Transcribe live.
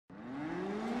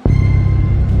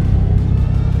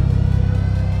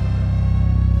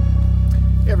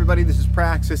everybody, this is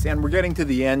Praxis, and we're getting to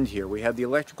the end here. We had the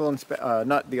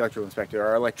not the electrical inspector,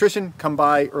 our electrician come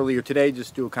by earlier today,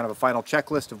 just do kind of a final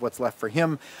checklist of what's left for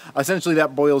him. Essentially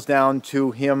that boils down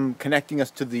to him connecting us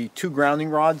to the 2 grounding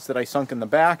rods that I sunk in the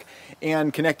back,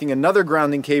 and connecting another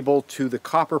grounding cable to the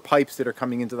copper pipes that are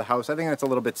coming into the house. I think that's a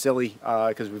little bit silly,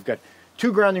 because we've got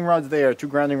 2 grounding rods there, 2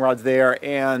 grounding rods there,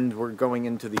 and we're going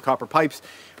into the copper pipes,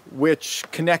 which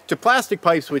connect to plastic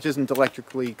pipes, which isn't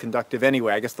electrically conductive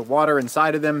anyway. I guess the water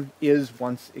inside of them is,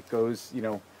 once it goes, you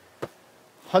know,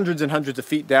 hundreds and hundreds of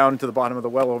feet down to the bottom of the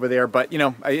well over there. But, you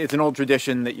know, it's an old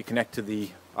tradition that you connect to the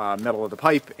metal of the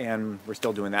pipe, and we're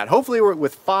still doing that. Hopefully, we're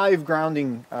with 5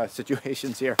 grounding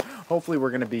situations here. Hopefully,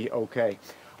 we're going to be okay.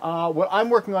 What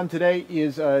I'm working on today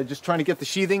is just trying to get the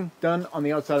sheathing done on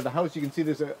the outside of the house. You can see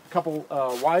there's a couple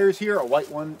wires here, a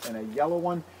white one and a yellow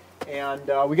one. And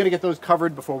we got to get those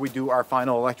covered before we do our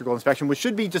final electrical inspection, which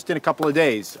should be just in a couple of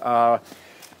days. He's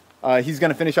going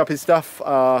to finish up his stuff.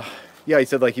 Yeah, he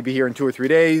said like he'd be here in 2 or 3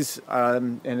 days.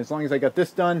 And as long as I got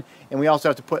this done, and we also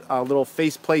have to put little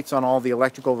face plates on all the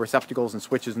electrical receptacles and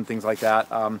switches and things like that.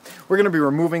 We're going to be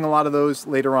removing a lot of those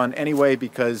later on anyway,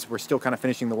 because we're still kind of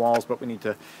finishing the walls, but we need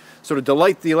to sort of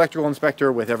delight the electrical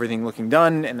inspector with everything looking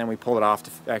done, and then we pull it off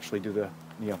to actually do the,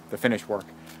 you know, the finish work.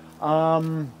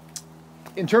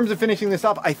 In terms of finishing this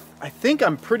up, I think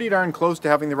I'm pretty darn close to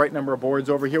having the right number of boards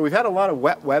over here. We've had a lot of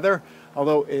wet weather,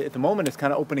 although at the moment it's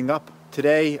kind of opening up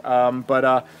today. But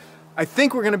I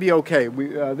think we're going to be okay.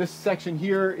 This section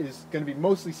here is going to be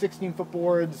mostly 16-foot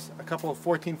boards, a couple of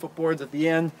 14-foot boards at the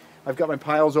end. I've got my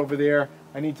piles over there.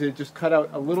 I need to just cut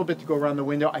out a little bit to go around the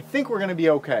window. I think we're going to be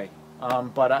okay.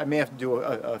 But I may have to do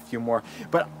a few more.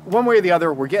 But one way or the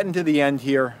other, we're getting to the end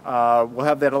here. We'll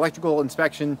have that electrical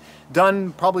inspection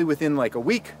done probably within like a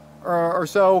week or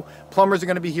so. Plumbers are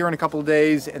going to be here in a couple of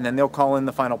days, and then they'll call in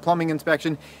the final plumbing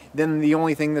inspection. Then the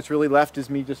only thing that's really left is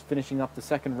me just finishing up the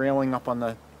second railing up on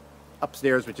the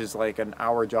upstairs, which is like an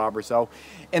hour job or so.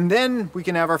 And then we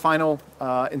can have our final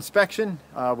inspection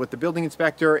with the building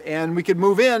inspector, and we could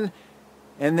move in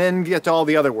and then get to all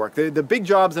the other work. The big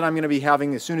jobs that I'm going to be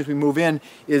having as soon as we move in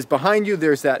is behind you.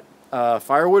 There's that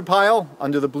firewood pile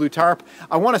under the blue tarp.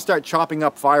 I want to start chopping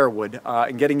up firewood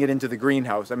and getting it into the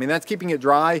greenhouse. I mean, that's keeping it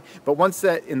dry, but once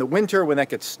that, in the winter, when that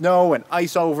gets snow and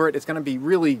ice over it, it's going to be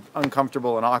really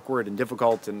uncomfortable and awkward and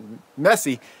difficult and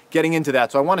messy getting into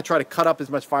that. So I want to try to cut up as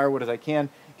much firewood as I can,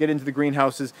 get into the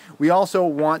greenhouses. We also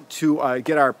want to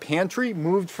get our pantry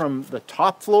moved from the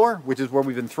top floor, which is where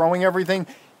we've been throwing everything,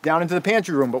 down into the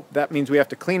pantry room, but that means we have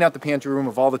to clean out the pantry room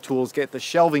of all the tools, get the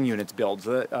shelving units built.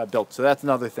 So that's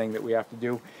another thing that we have to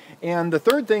do. And the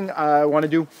third thing I want to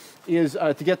do is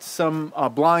to get some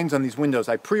blinds on these windows.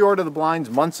 I pre-ordered the blinds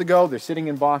months ago. They're sitting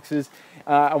in boxes.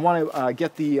 I want to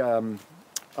get the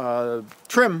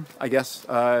trim, I guess,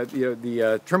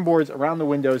 the trim boards around the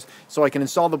windows so I can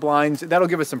install the blinds. That'll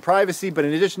give us some privacy, but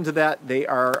in addition to that, they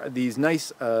are these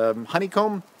nice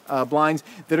honeycomb blinds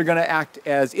that are going to act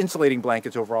as insulating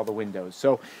blankets over all the windows.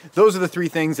 So those are the 3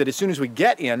 things that as soon as we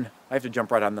get in, I have to jump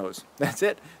right on those. That's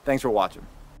it. Thanks for watching.